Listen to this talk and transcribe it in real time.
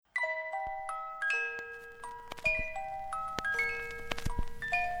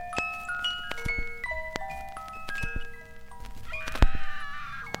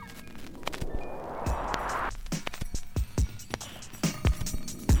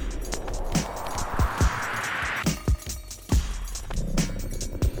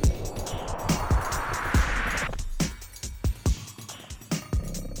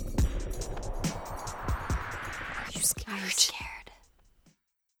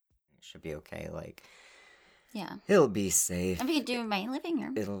should be okay. Like, Yeah. it'll be safe. And we could do it in my living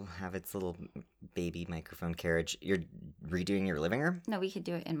room. It'll have its little baby microphone carriage. You're redoing your living room? No, we could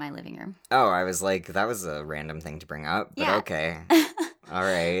do it in my living room. Oh, I was like, that was a random thing to bring up, but Yeah. okay. All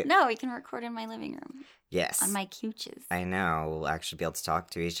right. No, we can record in my living room. Yes. On my couches. I know. We'll actually be able to talk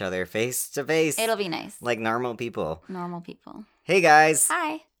to each other face to face. It'll be nice. Like normal people. Normal people. Hey, guys.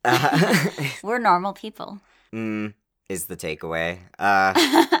 Hi. Uh, We're normal people. is the takeaway.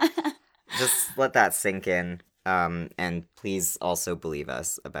 Just let that sink in. And please also believe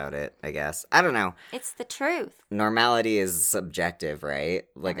us about it, I guess. I don't know. It's the truth. Normality is subjective, right?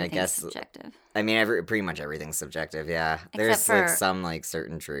 Like, I Everything's guess. subjective. I mean, pretty much everything's subjective, yeah. Except There's, like, for some, like,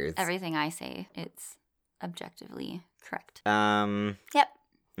 certain truths. Everything I say, it's objectively correct. Yep.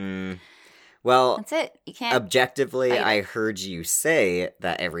 Yep. Well, That's it. You can't. objectively, fight it. I heard you say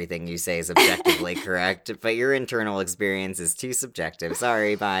that everything you say is objectively correct, but your internal experience is too subjective.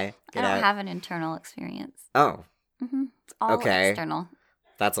 Sorry, bye. I Get don't out. have an internal experience. Oh, It's all Okay. external.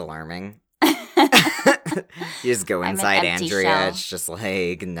 that's alarming. You just go I'm an inside empty Andrea, shell. it's just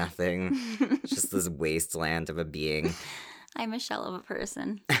like nothing. It's just this wasteland of a being. I'm a shell of a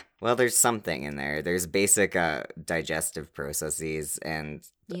person. Well, there's something in there. There's basic digestive processes and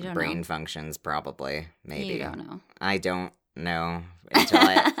You don't brain know. functions, probably. Maybe. You don't know. I don't know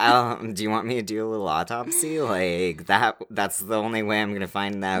until do you want me to do a little autopsy? Like, that's the only way I'm gonna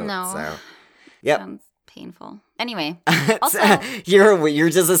find out. No. So, yep. Sounds painful. Anyway, also, You're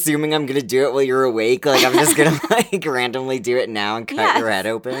just assuming I'm gonna do it while you're awake. Like, I'm just gonna like randomly do it now and cut Yes. your head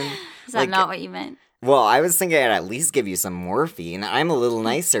open. is that not what you meant? Well, I was thinking I'd at least give you some morphine. I'm a little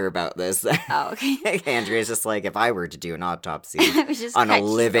nicer about this. Oh, okay. Andrea's just like, if I were to do an autopsy I was just on a cut you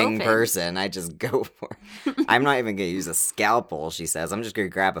living open. person, I just go for it. I'm not even gonna use a scalpel, she says. I'm just gonna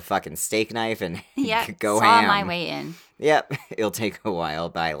grab a fucking steak knife and Yeah, go saw ham. my way in. Yep, it'll take a while,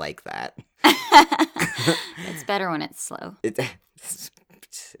 but I like that. It's better when it's slow. It's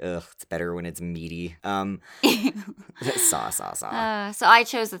better when it's meaty. Saw. So I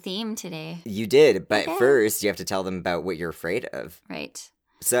chose the theme today. You did, but Okay. first you have to tell them about what you're afraid of. Right.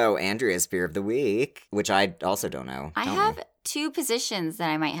 So, Andrea's fear of the week, which I also don't know. I Tell have me. 2 positions that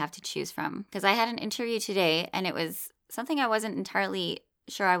I might have to choose from because I had an interview today and it was something I wasn't entirely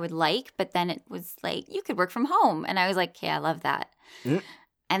sure I would like, but then it was like, you could work from home. And I was like, okay, I love that. Mm.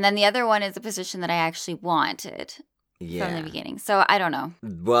 And then the other one is a position that I actually wanted from the beginning. So I don't know.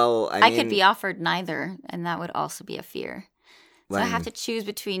 Well, I could be offered neither, and that would also be a fear. So I have to choose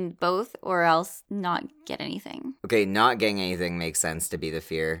between both or else not get anything. Okay, not getting anything makes sense to be the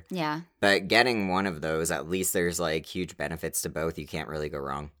fear. Yeah, But getting one of those, at least there's like huge benefits to both. You can't really go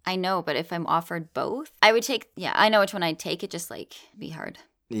wrong. I know, but if I'm offered both, I would take, I know which one I'd take. It just like be hard.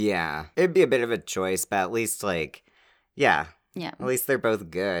 Yeah, it'd be a bit of a choice, but at least like, yeah, Yeah. at least they're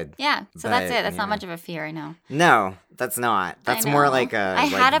both good. Yeah, so that's But, it. That's yeah. not much of a fear, I know. No, that's not. That's more know. like a I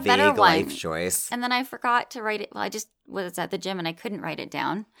had a vague better life one. choice. And then I forgot to write it. Well, I just was at the gym and I couldn't write it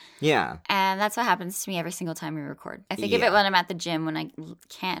down. Yeah. And that's what happens to me every single time we record. I think of Yeah. it when I'm at the gym when I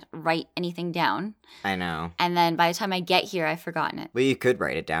can't write anything down. I know. And then by the time I get here, I've forgotten it. Well, you could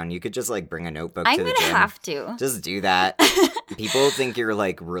write it down. You could just like bring a notebook I'm to the going to gym. have to. Just do that. People think you're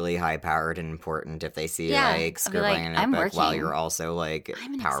like really high powered and important if they see you Yeah, I'll be like scribbling like, in a I'm notebook while working. you're also like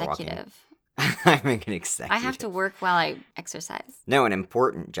I'm an power walking. executive. I'm an executive. I have to work while I exercise. No, an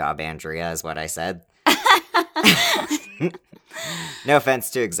important job, Andrea, is what I said. No offense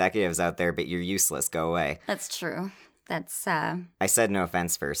to executives out there, but you're useless. Go away. That's true. That's, I said no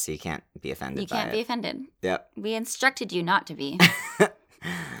offense first, so you can't be offended you by can't it. be offended. Yep. We instructed you not to be.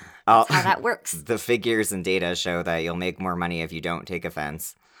 Oh, How that works. the figures and data show that you'll make more money if you don't take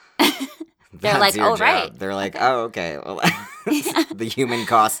offense. They're That's like, your "Oh, job." right. They're like, oh, okay. Well, the human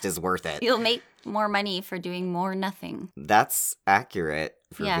cost is worth it. You'll make more money for doing more nothing. That's accurate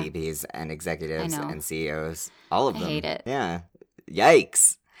for Yeah. VPs and executives I know. and CEOs. All of I them. hate it. Yeah.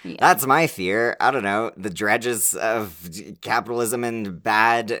 Yikes. Yeah. That's my fear. I don't know. The dredges of capitalism and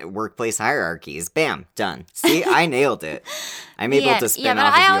bad workplace hierarchies. Bam. Done. See, I nailed it. I'm able to spin but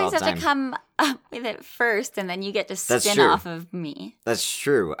off I of you always all the have time. to come up with it first, and then you get to That's spin true. off of me. That's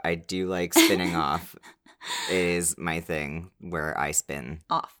true. I do like spinning off. It is my thing where I spin.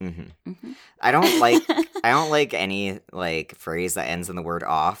 Off. I don't like any like phrase that ends in the word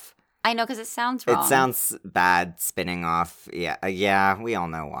off. I know, because it sounds wrong. It sounds bad spinning off. Yeah, yeah, we all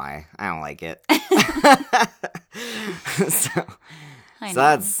know why. I don't like it. so I know.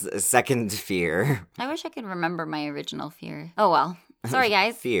 that's a second fear. I wish I could remember my original fear. Oh, well. Sorry,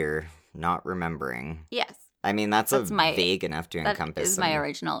 guys. Fear, not remembering. Yes. I mean, that's my- vague enough to That encompass is my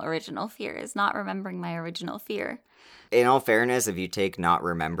some- original fear, is not remembering my original fear. In all fairness, if you take not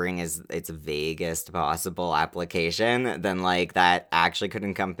remembering as its vaguest possible application, then like that actually could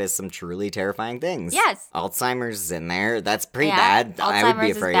encompass some truly terrifying things. Yes. Alzheimer's is in there. That's pretty Yeah, bad. Alzheimer's I would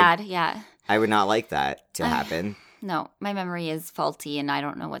be afraid. is bad, yeah. I would not like that to happen. No, my memory is faulty and I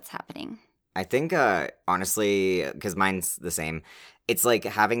don't know what's happening. I think, honestly, because mine's the same, it's like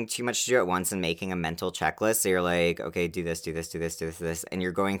having too much to do at once and making a mental checklist. So you're like, okay, do this, do this, do this, do this, do this. And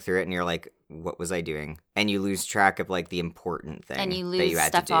you're going through it and you're like, what was I doing? And you lose track of like the important thing. And you that lose you had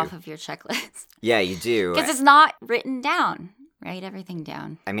stuff to do. off of your checklist. Yeah, you do. Because it's not written down. Write everything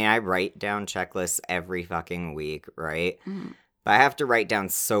down. I mean, I write down checklists every fucking week, right? Mm. But I have to write down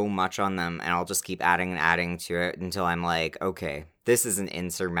so much on them, and I'll just keep adding and adding to it until I'm like, okay, this is an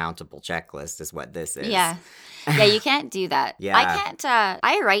insurmountable checklist is what this is. Yeah. Yeah, you can't do that. Yeah. I can't,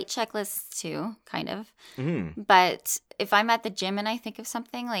 I write checklists too, kind of. Mm-hmm. But if I'm at the gym and I think of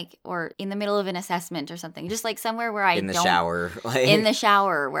something like, or in the middle of an assessment or something, just like somewhere where I In the don't. shower. Like, In the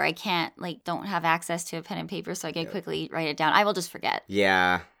shower where I can't, like, don't have access to a pen and paper so I can quickly write it down. I will just forget.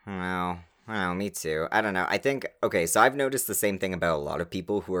 Yeah, well, me too. I don't know. I think, okay, so I've noticed the same thing about a lot of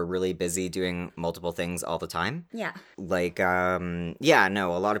people who are really busy doing multiple things all the time. Yeah. Like, yeah,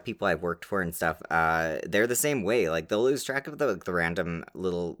 no, a lot of people I've worked for and stuff, they're the same way. Like, they'll lose track of the random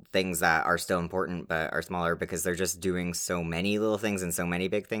little things that are still important but are smaller because they're just doing so many little things and so many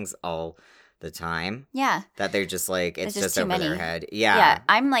big things all the time. Yeah. That they're just like, it's There's just too over their many. head. Yeah.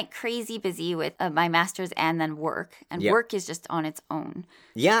 I'm like crazy busy with my master's and then work. And Yep. work is just on its own.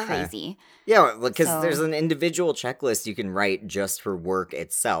 Yeah. Crazy. Yeah, because So- there's an individual checklist you can write just for work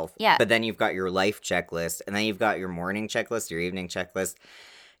itself. Yeah. But then you've got your life checklist, and then you've got your morning checklist, your evening checklist,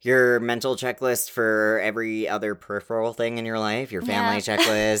 your mental checklist for every other peripheral thing in your life, your family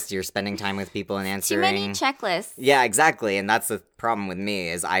checklist, you're spending time with people and answering. Too many checklists. Yeah, exactly. And that's the problem with me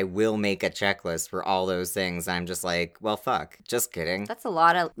is I will make a checklist for all those things. I'm just like, well, fuck. Just kidding. That's a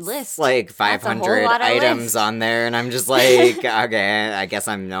lot of lists. It's like That's a whole 500 lot of items lists. on there, and I'm just like, okay, I guess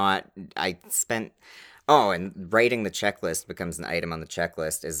I'm not. I spent. Oh, and writing the checklist becomes an item on the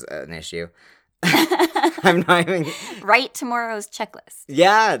checklist is an issue. I'm not even. Write tomorrow's checklist.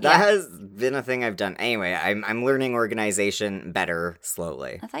 Yeah, that Yeah. has been a thing I've done. Anyway, I'm learning organization better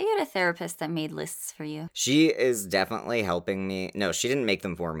slowly. I thought you had a therapist that made lists for you. She is definitely helping me. No, she didn't make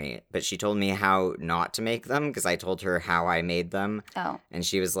them for me, but she told me how not to make them because I told her how I made them. Oh. And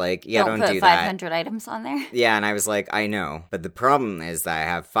she was like, yeah, don't put do that. 500 items on there. Yeah, and I was like, I know, but the problem is that I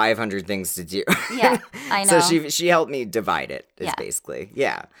have 500 things to do. Yeah, I know. So she helped me divide it. Is Yeah. basically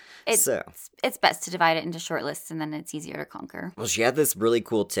It's best to divide it into short lists and then it's easier to conquer. Well, she had this really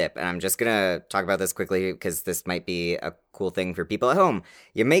cool tip, and I'm just gonna talk about this quickly because this might be a cool thing for people at home.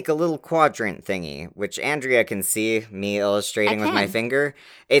 You make a little quadrant thingy, which Andrea can see me illustrating I with my can. finger.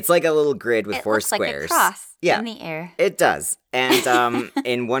 It's like a little grid with It four looks squares. like a cross Yeah. in the air. It does. And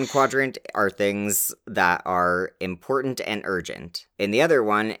in one quadrant are things that are important and urgent. In the other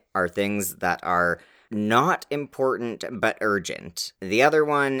one are things that are not important but urgent. The other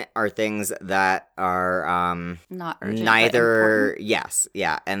one are things that are Not urgent, but neither important. yes,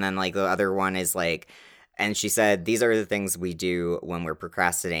 yeah. And then like the other one is like, and she said these are the things we do when we're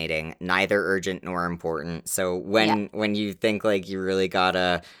procrastinating, neither urgent nor important. So when you think like you really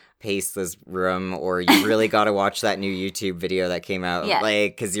gotta pace this room or you really gotta watch that new YouTube video that came out, Yeah.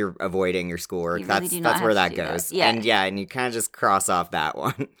 like because you're avoiding your schoolwork, You really do not that's have where to that do that. goes. Yeah. And you kind of just cross off that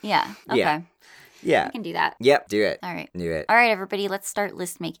one. Yeah. Okay. Yeah. Yeah. I can do that. Yep. Do it. All right. Do it. All right, everybody, let's start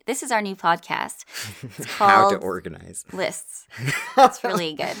list making. This is our new podcast. It's How to called organize. Lists. It's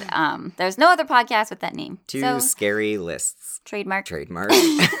really good. There's no other podcast with that name. Two So, scary lists. trademark. Trademark.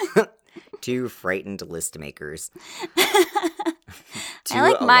 Two frightened list makers. Two I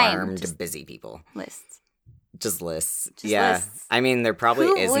like mine. alarmed Just busy people. lists. Just lists. Just yeah. lists. I mean, there probably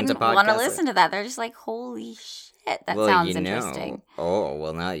Who isn't a wouldn't podcast. want to listen to that? They're just like, holy shit, that well, sounds you know. interesting. Oh,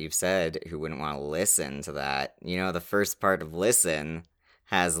 well, now that you've said who wouldn't want to listen to that. You know, the first part of listen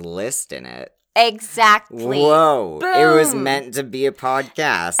has list in it. Exactly. Whoa. It was Boom. meant to be a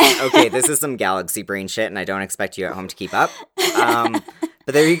podcast. Okay, this is some galaxy brain shit, and I don't expect you at home to keep up.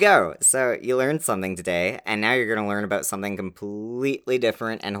 But there you go. So you learned something today, and now you're going to learn about something completely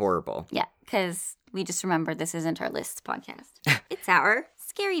different and horrible. Yeah, because we just remembered this isn't our lists podcast. It's our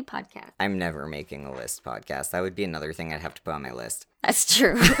scary podcast. I'm never making a list podcast. That would be another thing I'd have to put on my list. That's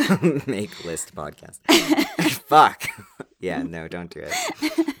true. Make list podcast. Fuck. Yeah, no, don't do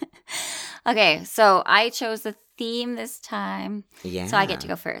it. Okay, so I chose the theme this time. Yeah. So I get to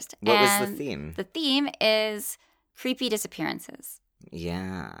go first. What was And the theme? The theme is creepy disappearances.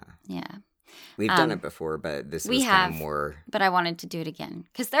 Yeah. Yeah. We've done it before, but this was kind of more... But I wanted to do it again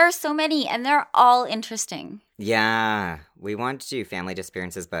because there are so many and they're all interesting. Yeah, we want to do family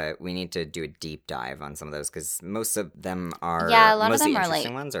disappearances, but we need to do a deep dive on some of those because most of them are... Yeah, a lot of mostly them are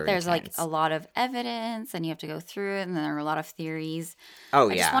interesting like... ones or There's intense? like a lot of evidence and you have to go through it and there are a lot of theories. Oh,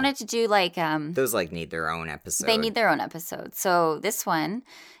 I yeah. just wanted to do like... Those like need their own episode. They need their own episode. So this one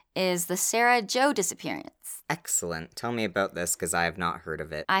is the Sarah Joe disappearance. Excellent. Tell me about this because I have not heard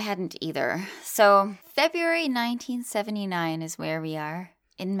of it. I hadn't either. So February 1979 is where we are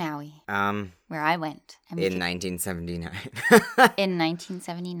in Maui, where I went. In 1979. In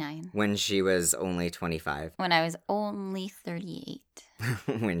 1979. When she was only 25. When I was only 38.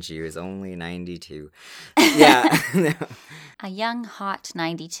 When she was only 92. Yeah. A young, hot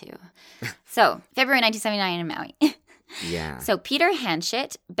 92. So, February 1979 in Maui. Yeah. So, Peter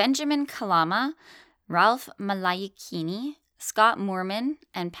Hanchett, Benjamin Kalama, Ralph Malayakini, Scott Moorman,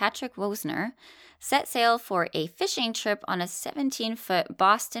 and Patrick Wosner set sail for a fishing trip on a 17-foot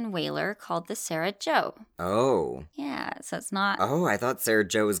Boston whaler called the Sarah Joe. Oh. Yeah, so it's not... Oh, I thought Sarah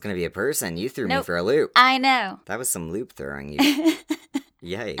Joe was going to be a person. You threw me Nope. for a loop. I know. That was some loop throwing. You.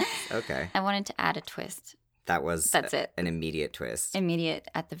 Yikes. Okay. I wanted to add a twist. That's it. An immediate twist. Immediate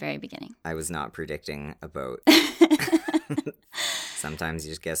at the very beginning. I was not predicting a boat. Sometimes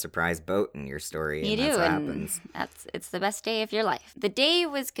you just get a surprise boat in your story. You and do, that's what and happens. it's the best day of your life. The day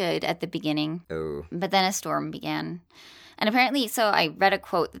was good at the beginning, Oh. but then a storm began. And apparently, so I read a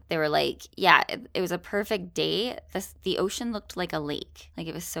quote that they were like, yeah, it was a perfect day. The ocean looked like a lake. Like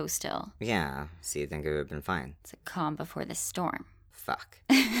it was so still. Yeah. So you think it would have been fine. It's a calm before the storm. Fuck.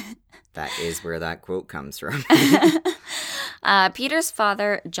 That is where that quote comes from. Peter's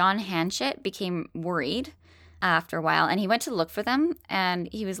father, John Hanchett, became worried after a while, and he went to look for them, and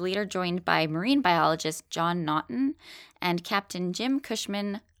he was later joined by marine biologist John Naughton and Captain Jim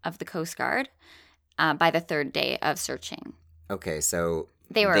Cushman of the Coast Guard by the third day of searching. Okay, so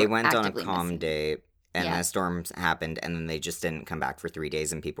They went on a actively calm missing. day, and Yeah. the storms happened, and then they just didn't come back for 3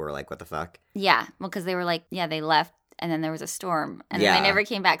 days, and people were like, what the fuck? Yeah, well, because they were like, yeah, they left, and then there was a storm, and then Yeah. they never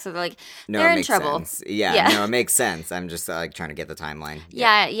came back, so they're like, No, they're it in makes trouble. sense. Yeah, Yeah. no, it makes sense. I'm just like trying to get the timeline.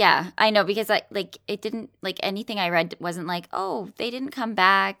 Yeah, I know, because like it didn't, like anything I read wasn't like, oh, they didn't come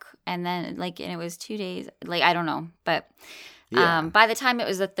back, and then like, and it was 2 days, like, I don't know, but Yeah. by the time it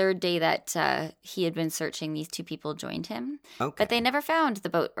was the third day that he had been searching, these two people joined him, Okay. but they never found the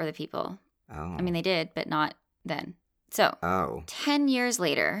boat or the people. Oh. I mean, they did, but not then. So, Oh. 10 years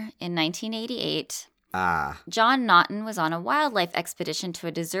later, in 1988, Ah. John Naughton was on a wildlife expedition to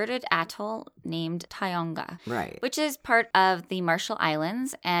a deserted atoll named Taionga, Right. which is part of the Marshall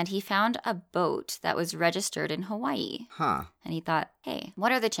Islands, and he found a boat that was registered in Hawaii. Huh. And he thought, hey,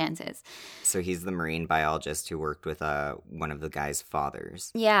 what are the chances? So he's the marine biologist who worked with one of the guy's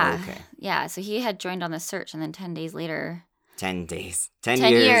fathers. Yeah. Okay. Yeah, so he had joined on the search, and then 10 days later... 10 days. 10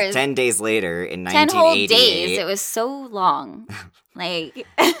 10 years. years. 10 days later in 10 whole days. 1988. It was so long. Like...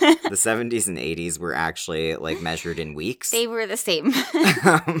 The 70s and 80s were actually like measured in weeks. They were the same.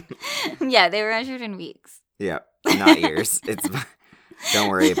 Yeah, they were measured in weeks. Yeah, not years. Don't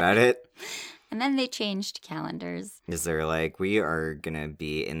worry about it. And then they changed calendars. Is there like, we are going to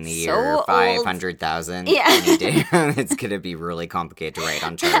be in the So year old. 500,000 Yeah. any day. It's going to be really complicated to write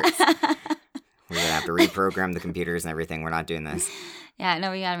on charts. We're going to have to reprogram the computers and everything. We're not doing this. Yeah,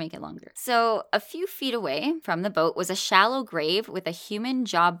 no, we gotta make it longer. So, a few feet away from the boat was a shallow grave with a human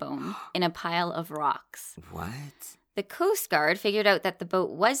jawbone in a pile of rocks. What? The Coast Guard figured out that the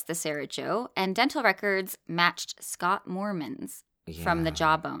boat was the Sarah Joe, and dental records matched Scott Moorman's from the Yeah.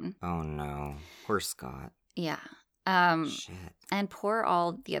 jawbone. Oh no. Poor Scott. Yeah. Shit. And poor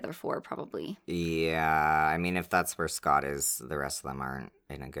all the other four, probably. Yeah, I mean, if that's where Scott is, the rest of them aren't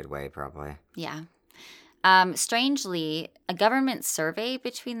in a good way, probably. Yeah. Strangely, a government survey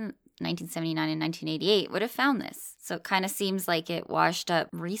between 1979 and 1988 would have found this. So it kind of seems like it washed up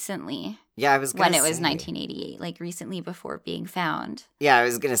recently. Yeah, I was When gonna it was say. 1988, like recently before being found. Yeah, I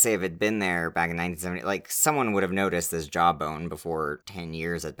was gonna say if it'd been there back in 1970, like someone would have noticed this jawbone before 10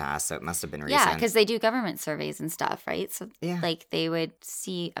 years had passed, so it must have been recent. Yeah, because they do government surveys and stuff, right? So, Yeah. like, they would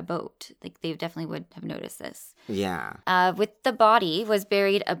see a boat. Like, they definitely would have noticed this. Yeah. With the body was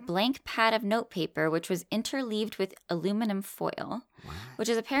buried a blank pad of notepaper, which was interleaved with aluminum foil, What? which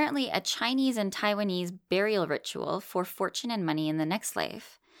is apparently a Chinese and Taiwanese burial ritual for fortune and money in the next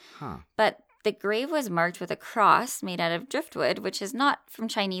life. Huh. But the grave was marked with a cross made out of driftwood, which is not from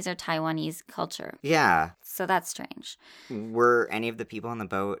Chinese or Taiwanese culture. Yeah. So that's strange. Were any of the people on the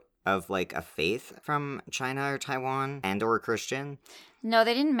boat of like a faith from China or Taiwan and or Christian? No,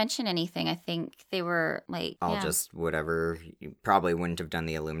 they didn't mention anything. I think they were like, All yeah. just whatever. You probably wouldn't have done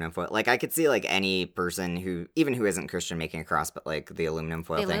the aluminum foil. Like I could see like any person who isn't Christian making a cross, but like the aluminum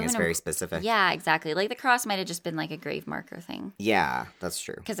foil thing is very specific. Yeah, exactly. Like the cross might have just been like a grave marker thing. Yeah, that's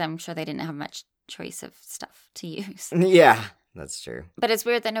true. Because I'm sure they didn't have much choice of stuff to use. Yeah, that's true. But it's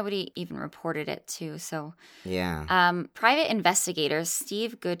weird that nobody even reported it too. So yeah. Private investigators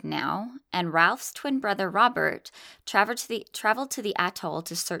Steve Goodnow and Ralph's twin brother Robert traveled to the atoll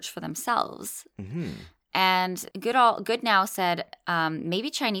to search for themselves. Mm-hmm. And Goodnow said maybe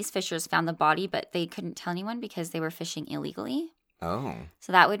Chinese fishers found the body, but they couldn't tell anyone because they were fishing illegally. Oh.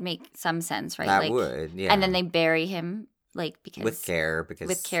 So that would make some sense, right? That would, yeah. And then they bury him, because with care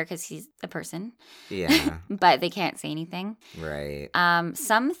because he's a person. Yeah. But they can't say anything. Right.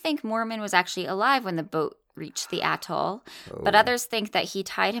 Some think Moorman was actually alive when the boat reached the atoll, but Oh. others think that he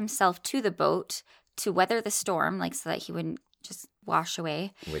tied himself to the boat to weather the storm, like so that he wouldn't just wash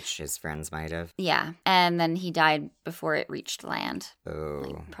away. Which his friends might have. Yeah, and then he died before it reached land.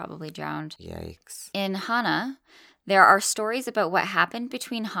 Oh. Probably drowned. Yikes. In Hana, there are stories about what happened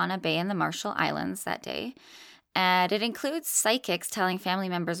between Hana Bay and the Marshall Islands that day. And it includes psychics telling family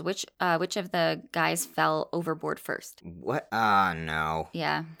members which of the guys fell overboard first. What? Ah, no.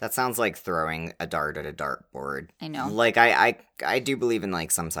 Yeah, That sounds like throwing a dart at a dartboard. I know. Like, I do believe in, like,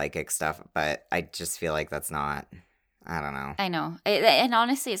 some psychic stuff, but I just feel like that's not... I don't know. I know. And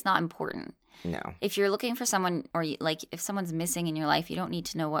honestly, it's not important. No. If you're looking for someone, or if someone's missing in your life, you don't need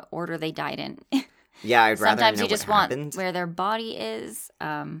to know what order they died in. Yeah, I'd rather Sometimes know you just what happened. want where their body is,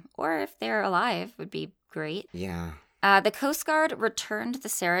 or if they're alive would be great. Yeah. The Coast Guard returned the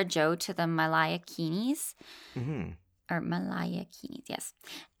Sarah Joe to the Malayakenis. Mm-hmm. Or Malayakenis, yes.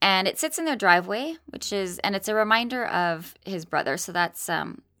 And it sits in their driveway, and it's a reminder of his brother. So that's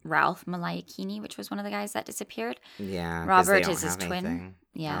Ralph Malayakini, which was one of the guys that disappeared. Yeah. 'cause Robert they don't is his have twin. anything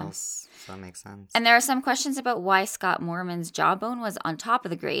Yeah. else, so that makes sense. And there are some questions about why Scott Moorman's jawbone was on top of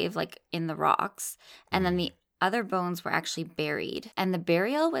the grave, like in the rocks, and then the other bones were actually buried, and the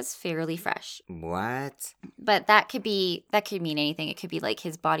burial was fairly fresh. What? But that could mean anything. It could be like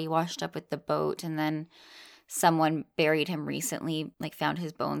his body washed up with the boat, and then someone buried him recently, like found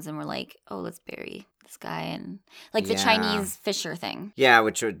his bones and were like, "Oh, let's bury this guy," and like the Yeah. Chinese fisher thing. Yeah,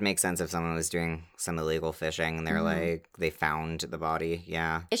 which would make sense if someone was doing some illegal fishing and they're Mm-hmm. like, they found the body.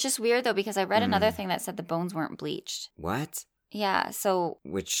 Yeah. It's just weird though because I read another thing that said the bones weren't bleached. What? Yeah, so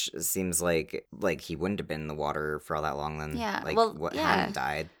Which seems like he wouldn't have been in the water for all that long then. Yeah, Like, well, what yeah. hadn't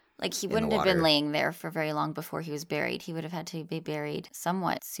died? like he the wouldn't have been water. laying there for very long before he was buried. He would have had to be buried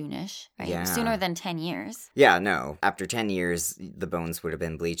somewhat soonish, right? Yeah. Sooner than 10 years. Yeah, no. After 10 years, the bones would have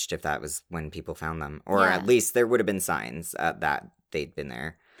been bleached if that was when people found them. Or Yeah. at least there would have been signs that they'd been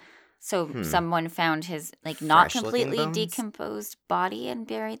there. So someone found his not Fresh-looking completely bones? decomposed body and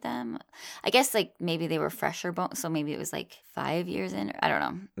buried them. I guess maybe they were fresher bones, so maybe it was 5 years in. I don't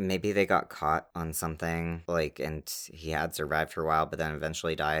know. Maybe they got caught on something, and he had survived for a while, but then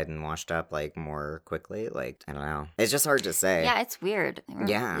eventually died and washed up, more quickly. I don't know. It's just hard to say. Yeah, it's weird. They weren't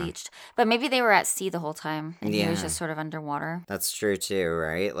Yeah. bleached. But maybe they were at sea the whole time and he was Yeah. just sort of underwater. That's true, too,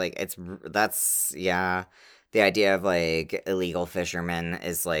 right? Yeah. The idea of, illegal fishermen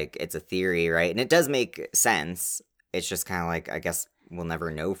is, it's a theory, right? And it does make sense. It's just kind of I guess we'll never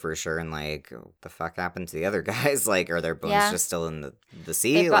know for sure. And, what the fuck happened to the other guys? Are their bones Yeah. just still in the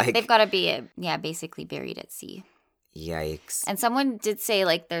sea? They've got to be, basically buried at sea. Yikes. And someone did say,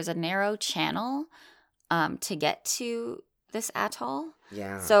 there's a narrow channel to get to this atoll.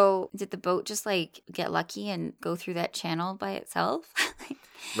 Yeah. So did the boat just, get lucky and go through that channel by itself?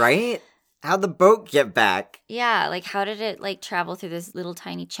 Right? How'd the boat get back? Yeah, how did it, travel through this little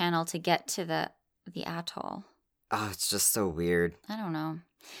tiny channel to get to the atoll? Oh, it's just so weird. I don't know.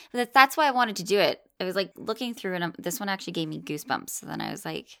 But that's why I wanted to do it. I was looking through and this one actually gave me goosebumps. So then I was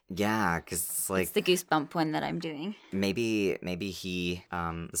like, Yeah, because it's the goosebump one that I'm doing. maybe he,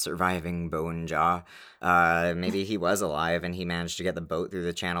 the surviving bone jaw, maybe he was alive and he managed to get the boat through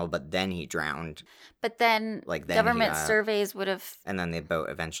the channel, but then he drowned. But then, Then government he, surveys would have. and then the boat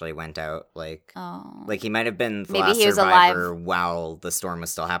eventually went out. Oh. He might have been the Maybe last he was survivor alive. while the storm was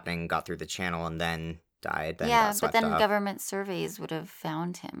still happening, got through the channel, and then died. Then Yeah, got but swept then off. government surveys would have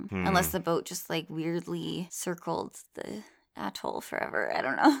found him. Unless the boat just weirdly circled the atoll forever. I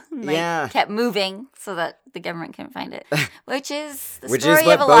don't know. Yeah. Kept moving so that the government couldn't find it. Which is the Which story is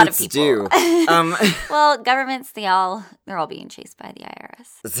what of a lot of boats people. do. Well, governments, they're all being chased by the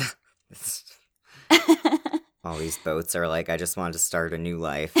IRS. All these boats are I just wanted to start a new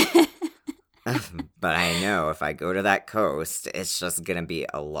life. But I know if I go to that coast, it's just gonna be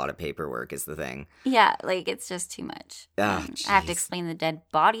a lot of paperwork is the thing. Yeah, like it's just too much. Oh, I have to jeez. explain the dead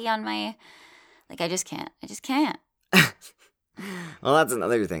body on my. Like I just can't. I just can't. Well, that's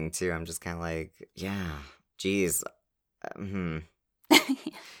another thing too. I'm just kind of like, yeah, geez.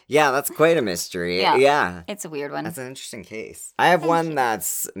 Yeah, that's quite a mystery. Yeah. Yeah. It's a weird one. That's an interesting case. I have Thank one you.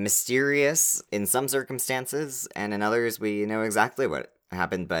 that's mysterious in some circumstances, and in others we know exactly what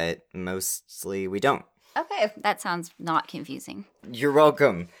happened, but mostly we don't. Okay, that sounds not confusing. You're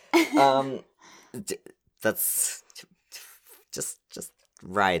welcome. That's just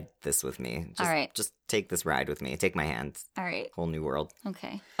ride this with me. Just, All right. Just take this ride with me. Take my hand. All right. Whole new world.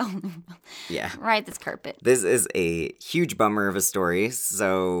 Okay. Oh, Yeah. ride this carpet. This is a huge bummer of a story,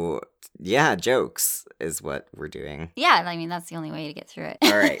 so yeah, jokes is what we're doing. Yeah, I mean that's the only way to get through it.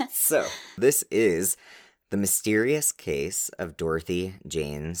 All right, so this is the mysterious case of Dorothy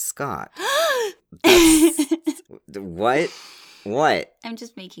Jane Scott. What? What? I'm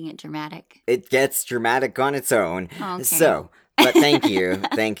just making it dramatic. It gets dramatic on its own. Okay. So, but thank you.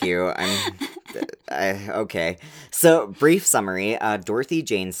 Thank you. Okay. So, brief summary. Dorothy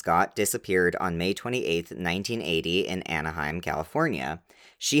Jane Scott disappeared on May 28th, 1980 in Anaheim, California.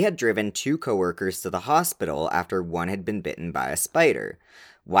 She had driven 2 coworkers to the hospital after one had been bitten by a spider.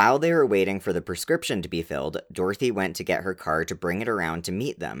 While they were waiting for the prescription to be filled, Dorothy went to get her car to bring it around to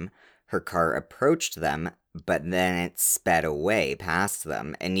meet them. Her car approached them, but then it sped away past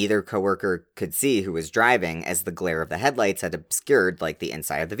them, and neither coworker could see who was driving as the glare of the headlights had obscured, like, the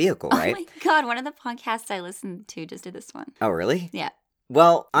inside of the vehicle, right? Oh my god, one of the podcasts I listened to just did this one. Oh, really? Yeah.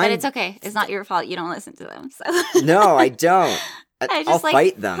 Well, But it's okay. It's not your fault. You don't listen to them. So No, I don't. I I'll just like,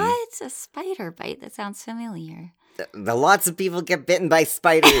 fight them. What's a spider bite? That sounds familiar. The lots of people get bitten by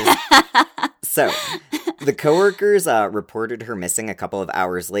spiders. So, the coworkers reported her missing a couple of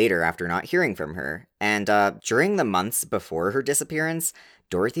hours later after not hearing from her. And during the months before her disappearance,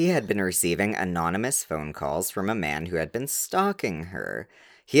 Dorothy had been receiving anonymous phone calls from a man who had been stalking her.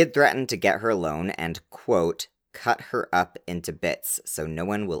 He had threatened to get her alone and, quote, cut her up into bits so no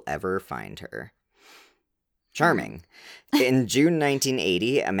one will ever find her. Charming. In June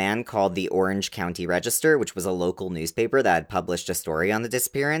 1980, a man called the Orange County Register, which was a local newspaper that had published a story on the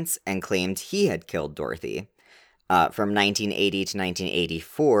disappearance, and claimed he had killed Dorothy. From 1980 to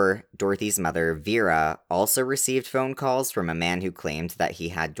 1984, Dorothy's mother, Vera, also received phone calls from a man who claimed that he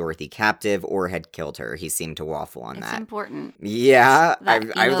had Dorothy captive or had killed her. He seemed to waffle on It's that. important. Yeah, That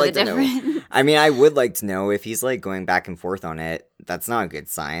you I would know like the to know. difference. I mean, I would like to know if he's, like, going back and forth on it. That's not a good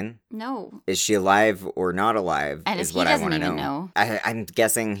sign. No. Is she alive or not alive? And if is he what I doesn't want to even know. know. I'm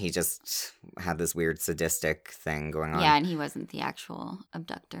guessing he just had this weird sadistic thing going on. Yeah, and he wasn't the actual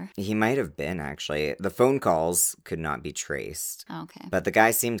abductor. He might have been, actually. The phone calls could not be traced. Okay. But the guy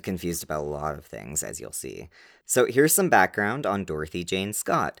seemed confused about a lot of things, as you'll see. So here's some background on Dorothy Jane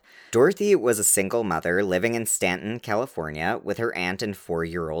Scott. Dorothy was a single mother living in Stanton, California, with her aunt and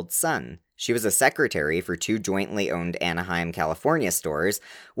 4-year-old son. She was a secretary for 2 jointly owned Anaheim, California stores.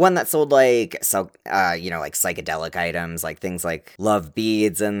 One that sold like psychedelic items, like things like love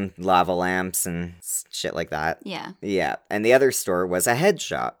beads and lava lamps and shit like that. Yeah. Yeah, and the other store was a head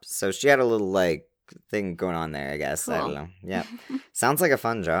shop. So she had a little like thing going on there, I guess. I don't Cool. know. Yeah. Sounds like a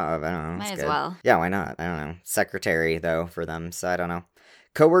fun job. I don't know. Might It's as good. well. Yeah, why not? I don't know. Secretary, though, for them, so I don't know.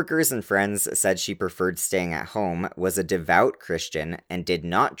 Coworkers and friends said she preferred staying at home, was a devout Christian, and did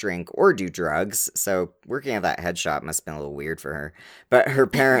not drink or do drugs, so working at that head shop must have been a little weird for her. But her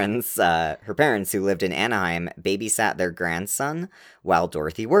parents, who lived in Anaheim, babysat their grandson while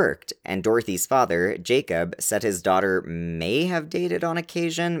Dorothy worked, and Dorothy's father, Jacob, said his daughter may have dated on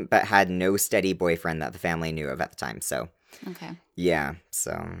occasion, but had no steady boyfriend that the family knew of at the time, so Okay. yeah,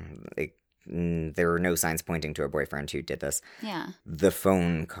 so there were no signs pointing to a boyfriend who did this. Yeah. The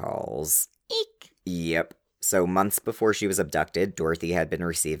phone calls. Eek. Yep. So months before she was abducted, Dorothy had been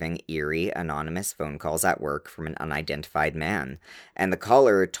receiving eerie, anonymous phone calls at work from an unidentified man. And the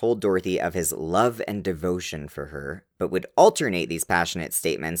caller told Dorothy of his love and devotion for her, but would alternate these passionate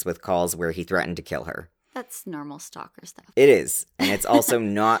statements with calls where he threatened to kill her. That's normal stalker stuff. It is. And it's also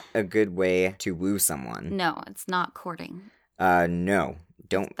not a good way to woo someone. No, it's not courting. No.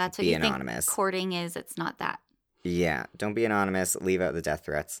 Don't That's what be you anonymous. think courting is. It's not that. Yeah, don't be anonymous. Leave out the death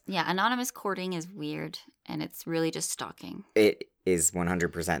threats. Yeah, anonymous courting is weird, and it's really just stalking. It is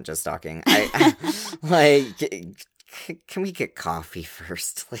 100% just stalking. Can we get coffee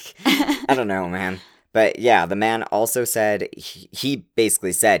first? Like, I don't know, man. But yeah, the man also said, he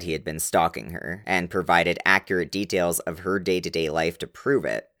basically said he had been stalking her and provided accurate details of her day-to-day life to prove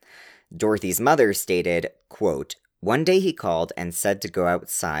it. Dorothy's mother stated, quote, One day he called and said to go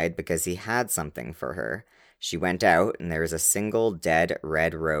outside because he had something for her. She went out, and there was a single dead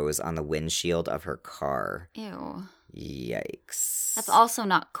red rose on the windshield of her car. Ew. Yikes. That's also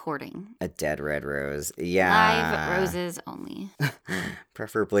not courting. A dead red rose. Yeah. Live roses only.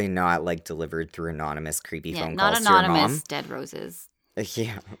 Preferably not, like, delivered through anonymous creepy phone not calls to your anonymous mom. dead roses.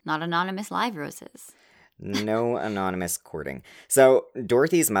 Yeah. Not anonymous live roses. No anonymous courting. So,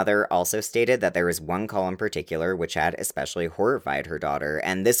 Dorothy's mother also stated that there was one call in particular which had especially horrified her daughter,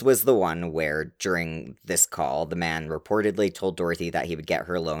 and this was the one where, during this call, the man reportedly told Dorothy that he would get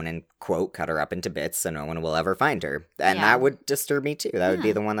her alone and, quote, cut her up into bits so no one will ever find her. And that would disturb me too. That would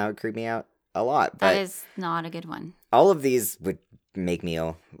be the one that would creep me out a lot. But that is not a good one. all of these would make me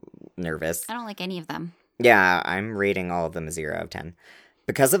nervous. I don't like any of them. Yeah, I'm rating all of them a 0 out of 10.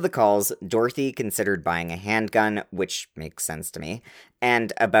 Because of the calls, Dorothy considered buying a handgun, which makes sense to me,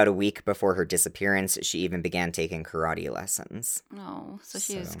 and about a week before her disappearance, she even began taking karate lessons. Oh, so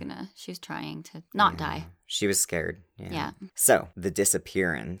she was trying to not die. She was scared. Yeah. So, the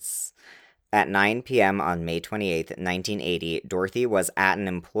disappearance. At 9 p.m. on May 28th, 1980, Dorothy was at an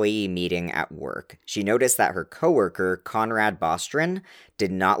employee meeting at work. She noticed that her coworker, Conrad Bostron,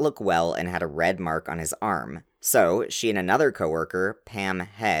 did not look well and had a red mark on his arm. So, she and another coworker, Pam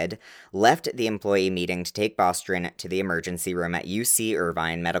Head, left the employee meeting to take Bostron to the emergency room at UC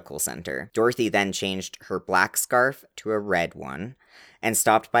Irvine Medical Center. Dorothy then changed her black scarf to a red one and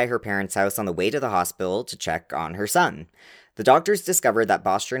stopped by her parents' house on the way to the hospital to check on her son. The doctors discovered that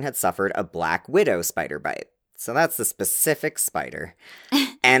Bostron had suffered a black widow spider bite. So that's the specific spider.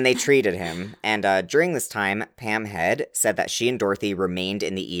 And they treated him. And during this time, Pam Head said that she and Dorothy remained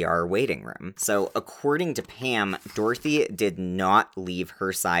in the ER waiting room. So according to Pam, Dorothy did not leave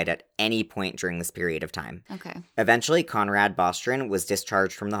her side at any point during this period of time. Okay. Eventually, Conrad Bostron was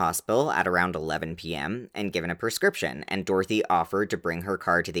discharged from the hospital at around 11 p.m. and given a prescription, and Dorothy offered to bring her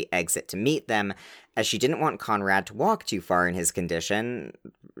car to the exit to meet them, as she didn't want Conrad to walk too far in his condition.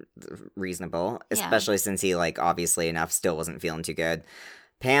 Reasonable, especially since he, obviously enough, still wasn't feeling too good.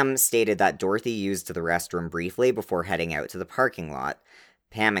 Pam stated that Dorothy used the restroom briefly before heading out to the parking lot.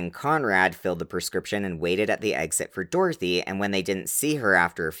 Pam and Conrad filled the prescription and waited at the exit for Dorothy, and when they didn't see her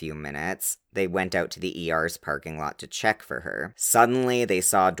after a few minutes, they went out to the ER's parking lot to check for her. Suddenly, they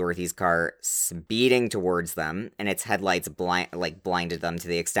saw Dorothy's car speeding towards them, and its headlights blinded them to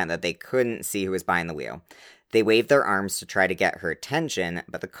the extent that they couldn't see who was behind the wheel. They waved their arms to try to get her attention,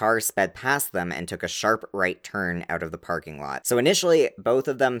 but the car sped past them and took a sharp right turn out of the parking lot. So initially, both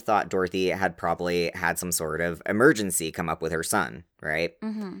of them thought Dorothy had probably had some sort of emergency come up with her son, right?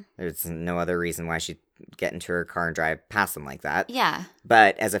 Mm-hmm. There's no other reason why she'd get into her car and drive past them like that. Yeah.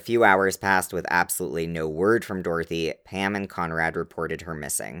 But as a few hours passed with absolutely no word from Dorothy, Pam and Conrad reported her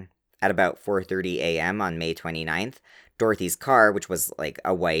missing. At about 4:30 a.m. on May 29th, Dorothy's car, which was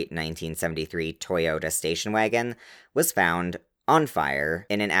a white 1973 Toyota station wagon, was found on fire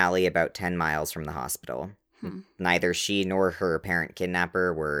in an alley about 10 miles from the hospital. Neither she nor her apparent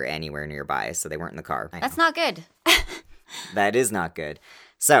kidnapper were anywhere nearby, so they weren't in the car. That's not good. That is not good.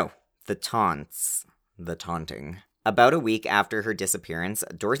 So, the taunts. The taunting. About a week after her disappearance,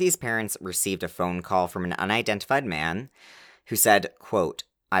 Dorothy's parents received a phone call from an unidentified man who said, quote,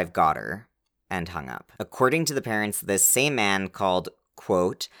 "I've got her," and hung up. According to the parents, this same man called,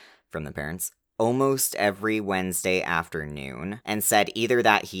 quote, from the parents, almost every Wednesday afternoon, and said either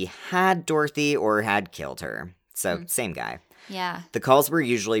that he had Dorothy or had killed her. So, same guy. Yeah. The calls were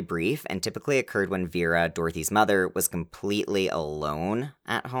usually brief and typically occurred when Vera, Dorothy's mother, was completely alone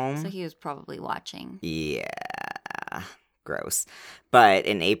at home. So he was probably watching. Yeah. Gross. But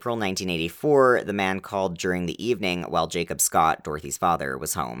in April 1984, the man called during the evening while Jacob Scott, Dorothy's father,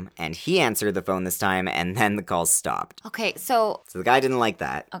 was home. And he answered the phone this time, and then the calls stopped. Okay, so the guy didn't like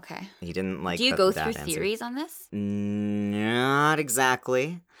that. Okay. He didn't like Do you that go the dad through answered. theories on this? Not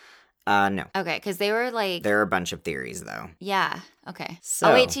exactly. No. Okay, because they were There are a bunch of theories, though. Yeah, okay. So,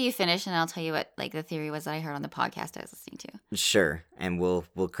 I'll wait till you finish, and I'll tell you what the theory was that I heard on the podcast I was listening to. Sure, and we'll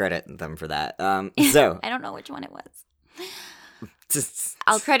credit them for that. So I don't know which one it was.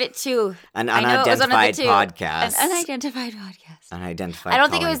 I'll credit two. An I know it was one of the unidentified two. podcast. An unidentified podcast. Unidentified. I don't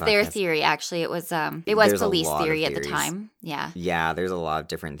think it was calling their podcast. theory. Actually, it was There's police a lot of theory at the theories. time. Yeah. Yeah, there's a lot of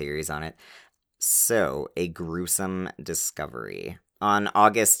different theories on it. So, a gruesome discovery. On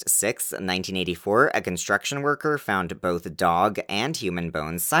August 6th, 1984, a construction worker found both dog and human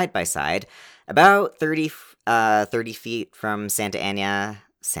bones side by side about 30 feet from Santa Ana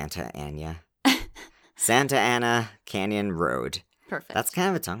Canyon Road. Perfect. That's kind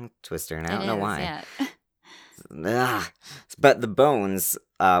of a tongue twister, and I don't know why. Yeah. Ugh. But the bones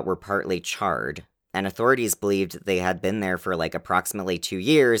were partly charred. And authorities believed they had been there for like approximately 2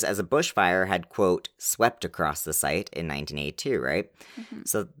 years as a bushfire had, quote, swept across the site in 1982, right? Mhm.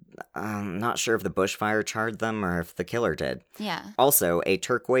 So I'm not sure if the bushfire charred them or if the killer did. Yeah. Also, a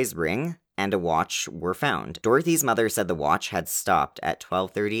turquoise ring and a watch were found. Dorothy's mother said the watch had stopped at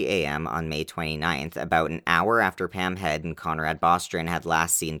 12:30 a.m. on May 29th, about an hour after Pam Head and Conrad Bostron had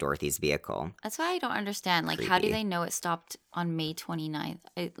last seen Dorothy's vehicle. That's why I don't understand. Like, how do Creepy. they know it stopped on May 29th?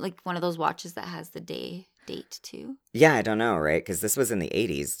 Like one of those watches that has the date too. Yeah, I don't know, right? Because this was in the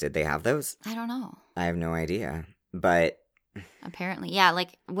 80s. Did they have those? I don't know. I have no idea. But Apparently, yeah.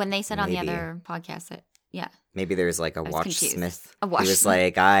 Like when they said on the Maybe. other podcast that, yeah, maybe there's like a was watchsmith. confused. A He was watchsmith.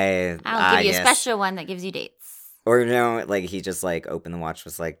 like, I'll give you guess. a special one that gives you dates. Or no, like he just like opened the watch,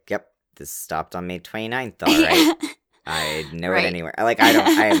 was like, yep, this stopped on May 29th, all right. I know Right. it anywhere. Like, I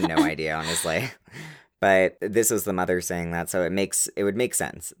have no idea, honestly. But this was the mother saying that, so it would make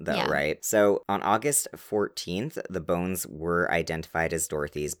sense, though, Yeah. right? So on August 14th, the bones were identified as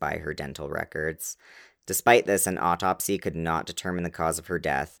Dorothy's by her dental records. Despite this, an autopsy could not determine the cause of her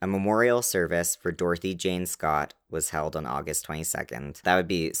death. A memorial service for Dorothy Jane Scott was held on August 22nd. That would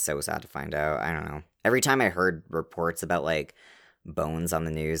be so sad to find out. I don't know. Every time I heard reports about, like, bones on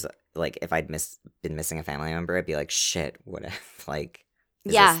the news, like, if I'd been missing a family member, I'd be like, shit, what if, like,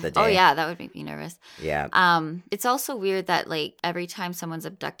 is Yeah. this the day? Oh, yeah. That would make me nervous. Yeah. It's also weird that like every time someone's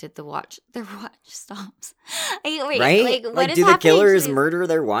abducted, their watch stops. Wait, Right? Like, what Like, is do the happening to killers these- murder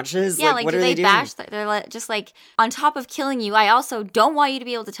their watches? Yeah, Like, like what do are they doing? bash? They're just like on top of killing you. I also don't want you to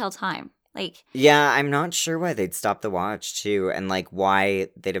be able to tell time. Like, Yeah, I'm not sure why they'd stop the watch too, and like why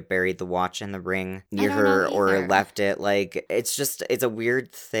they'd have buried the watch in the ring near don't her know or either. left it. Like, it's a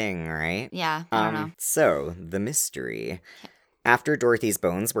weird thing, right? yeah, I don't know. So, the mystery. After Dorothy's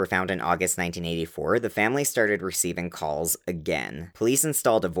bones were found in August 1984, the family started receiving calls again. Police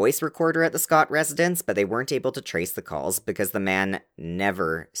installed a voice recorder at the Scott residence, but they weren't able to trace the calls because the man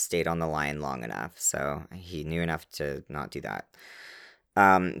never stayed on the line long enough, so he knew enough to not do that.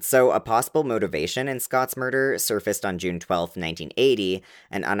 So a possible motivation in Scott's murder surfaced on June 12th, 1980.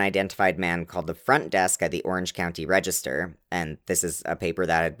 An unidentified man called the front desk at the Orange County Register, and this is a paper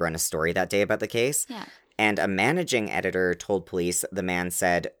that had run a story that day about the case. Yeah. And a managing editor told police the man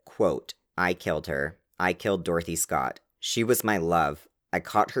said, quote, "I killed her. I killed Dorothy Scott. She was my love. I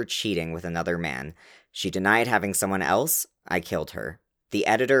caught her cheating with another man. She denied having someone else. I killed her." The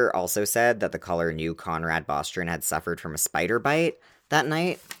editor also said that the caller knew Conrad Bostron had suffered from a spider bite that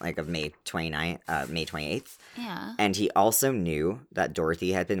night, like of May 28th. Yeah. And he also knew that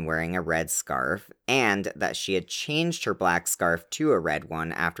Dorothy had been wearing a red scarf and that she had changed her black scarf to a red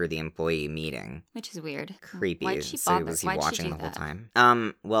one after the employee meeting. Which is weird. Creepy. Why'd she So bother? was he Why'd she watching do the whole that?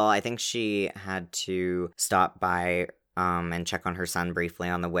 time? Well, I think she had to stop by and check on her son briefly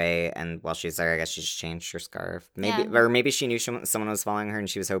on the way, and while she was there, I guess she just changed her scarf. Maybe, Yeah. or maybe she knew someone was following her, and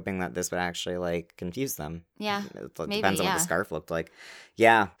she was hoping that this would actually like confuse them. Yeah. It Maybe, depends on what yeah. the scarf looked like.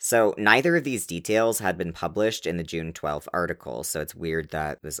 Yeah. So neither of these details had been published in the June 12th article, so it's weird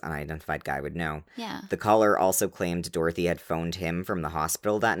that this unidentified guy would know. Yeah. The caller also claimed Dorothy had phoned him from the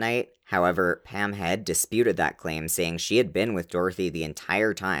hospital that night. However, Pam Head disputed that claim, saying she had been with Dorothy the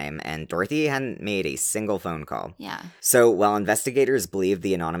entire time, and Dorothy hadn't made a single phone call. Yeah. So, while investigators believe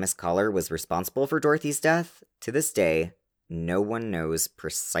the anonymous caller was responsible for Dorothy's death, to this day, no one knows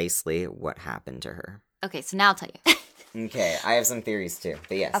precisely what happened to her. Okay, so now I'll tell you. Okay, I have some theories too,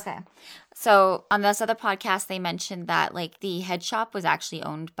 but yes. Okay. So on this other podcast, they mentioned that like the head shop was actually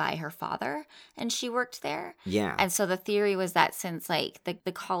owned by her father and she worked there. Yeah. And so the theory was that since like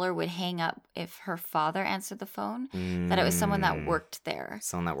the caller would hang up if her father answered the phone, that it was someone that worked there.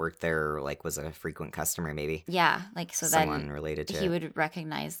 Someone that worked there, or like was a frequent customer, maybe. Yeah, like so Someone then related to he it. would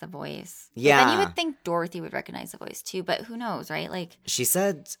recognize the voice. But Yeah. then you would think Dorothy would recognize the voice too, but who knows, right? Like She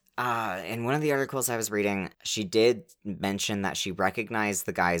said, in one of the articles I was reading, she did mention that she recognized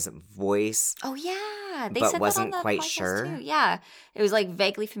the guy's voice. oh yeah, they But said wasn't that on the quite podcast, sure. Too. Yeah, it was like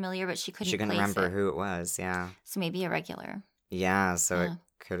vaguely familiar, but she couldn't. She couldn't place remember it. who it was, yeah. So maybe a regular. Yeah, so Yeah. it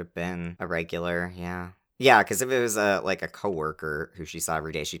could have been a regular, yeah. Yeah, because if it was like a coworker who she saw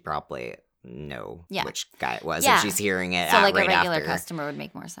every day, she'd probably know Yeah. which guy it was Yeah. if she's hearing it So like right a regular after. customer would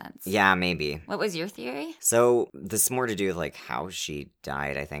make more sense. Yeah, maybe. What was your theory? So this is more to do with like how she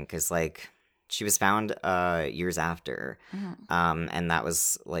died, I think, because like she was found years after, Mhm. and that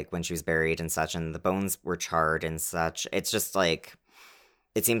was like when she was buried and such, and the bones were charred and such. It's just like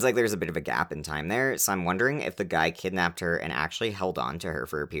It seems like there's a bit of a gap in time there, so I'm wondering if the guy kidnapped her and actually held on to her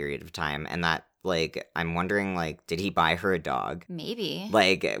for a period of time, and that, like, I'm wondering, like, did he buy her a dog? Maybe.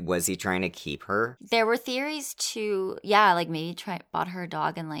 Like, was he trying to keep her? There were theories too, yeah, like maybe bought her a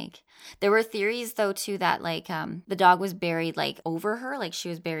dog and like, there were theories though too that like the dog was buried like over her, like she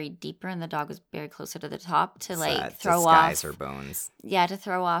was buried deeper and the dog was buried closer to the top to like throw disguise off her bones. Yeah, to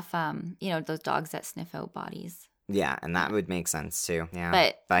throw off those dogs that sniff out bodies. Yeah, and that would make sense too. Yeah,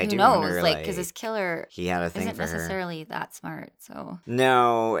 But I who do knows? wonder, Like, because this killer he had a thing isn't for her. necessarily that smart. So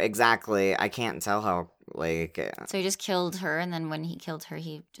No, exactly. I can't tell how. Like, so he just killed her, and then when he killed her,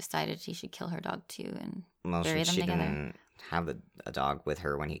 he decided he should kill her dog too, and well, bury them she together. didn't have a dog with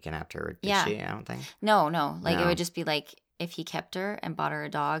her when he kidnapped her, did Yeah. she? I don't think. No. Like No. it would just be like if he kept her and bought her a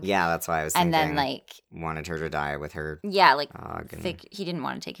dog. Yeah, that's why I was thinking. And then like wanted her to die with her yeah, like dog and, he didn't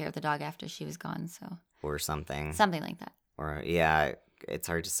want to take care of the dog after she was gone, so or something. something like that. Or yeah, it's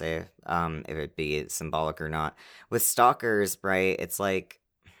hard to say if it'd be symbolic or not. With stalkers, right? It's like,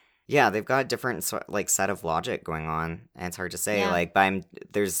 yeah, they've got a different like set of logic going on, and it's hard to say. Yeah. Like, but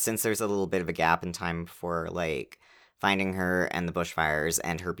there's a little bit of a gap in time before like finding her and the bushfires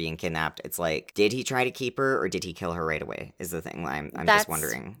and her being kidnapped. It's like, did he try to keep her or did he kill her right away? Is the thing I'm That's just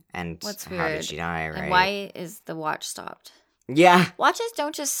wondering. And what's how weird. did she die? Right? And why is the watch stopped? Yeah. Watches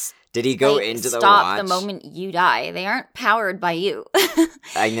don't just Did he go like, into the stop watch? the moment you die. They aren't powered by you.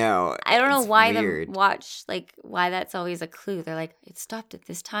 I know. I don't know It's why weird. the watch, like, why that's always a clue. They're like, it stopped at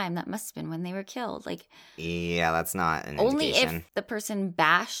this time. That must have been when they were killed. Like, Yeah, that's not an only indication. if the person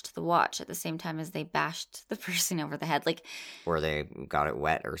bashed the watch at the same time as they bashed the person over the head. Like, Or they got it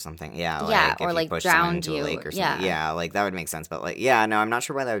wet or something. Yeah, Yeah, like or, if you like, pushed someone drowned into a you, lake or something. yeah. Yeah, like that would make sense. But like, yeah, no, I'm not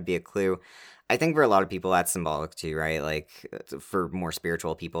sure why that would be a clue. I think for a lot of people that's symbolic too, right? Like for more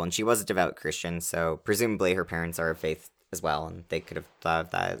spiritual people. And she was a devout Christian, so presumably her parents are of faith as well, and they could have thought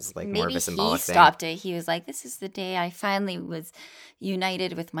of that as like more of maybe a symbolic he thing. stopped it. He was like, this is the day I finally was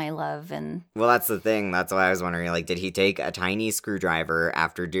united with my love. And Well, that's the thing. That's why I was wondering, like, did he take a tiny screwdriver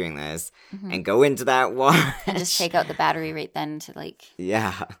after doing this and go into that watch? and just take out the battery right then to, like,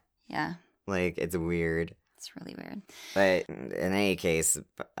 Yeah, yeah, like it's weird. it's really weird. But in any case,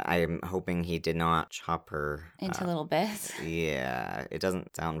 I'm hoping he did not chop her Into little bits. Yeah, it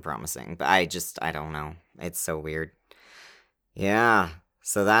doesn't sound promising, but I don't know. It's so weird. Yeah,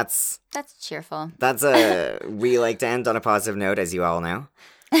 so that's cheerful. we like to end on a positive note, as you all know.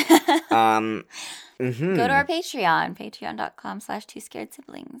 Mhm. Go to our Patreon,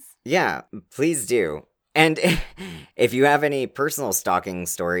 patreon.com/twoscaredsiblings. Yeah, please do. And if you have any personal stalking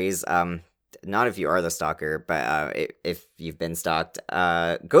stories, not if you are the stalker, but if you've been stalked,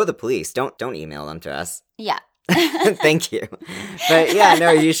 go to the police. Don't email them to us. Yeah. Thank you. But yeah,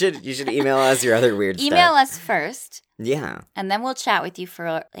 no, you should email us your other weird Email stuff. us first, Yeah. and then we'll chat with you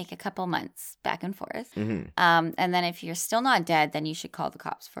for like a couple months back and forth. Hmm. And then if you're still not dead, then you should call the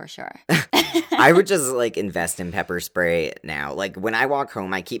cops for sure. I would just like invest in pepper spray now. Like when I walk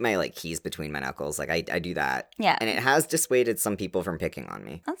home, I keep my like keys between my knuckles. Like I do that. Yeah. And it has dissuaded some people from picking on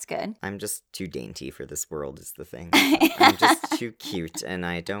me. That's good. I'm just too dainty for this world is the thing. I'm just too cute and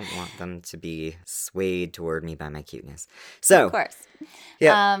I don't want them to be swayed toward me by my cuteness. So, Of course.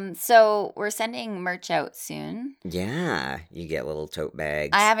 yeah. So we're sending merch out soon. Yeah, you get little tote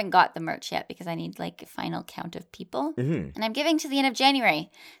bags. I haven't got the merch yet because I need like a final count of people. Mhm. And I'm giving to the end of January.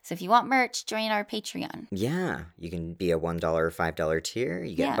 So if you want merch, join our Patreon. Yeah, you can be a $1 or $5 tier.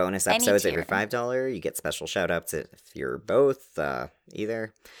 You get Yeah, bonus any episodes if you're tier. $5. You get special shout outs if you're both,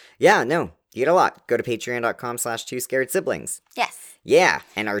 either. Yeah, no, you get a lot. Go to patreon.com/twoscaredsiblings. Yes. Yeah,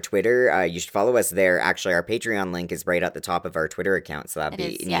 and our Twitter, you should follow us there. Actually, our Patreon link is right at the top of our Twitter account, so that'd It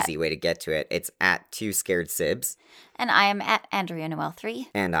be is, an yeah. easy way to get to it. It's at 2scaredsibs, And I am at Andrea Noel 3.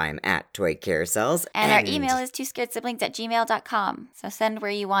 and I'm at Toy Carousels. And our email is twoscaredsiblings@gmail.com. So send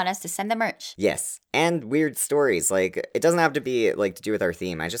where you want us to send the merch. Yes, and weird stories. Like, it doesn't have to be, like, to do with our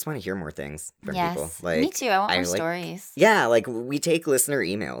theme. I just want to hear more things from Yes. people. Like, Me too. I want more like- stories. Yeah, like, we take listener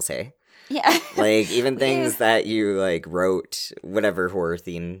emails, hey? Yeah. Like, even We things do. that you, like, wrote, whatever horror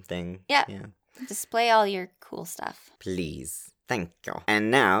theme thing. Yeah. Yeah. Display all your cool stuff. Please. Thank you. And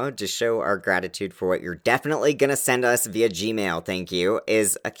now, to show our gratitude for what you're definitely gonna send us via Gmail, thank you,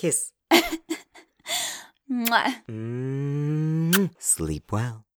 is a kiss. Mwah. Sleep well.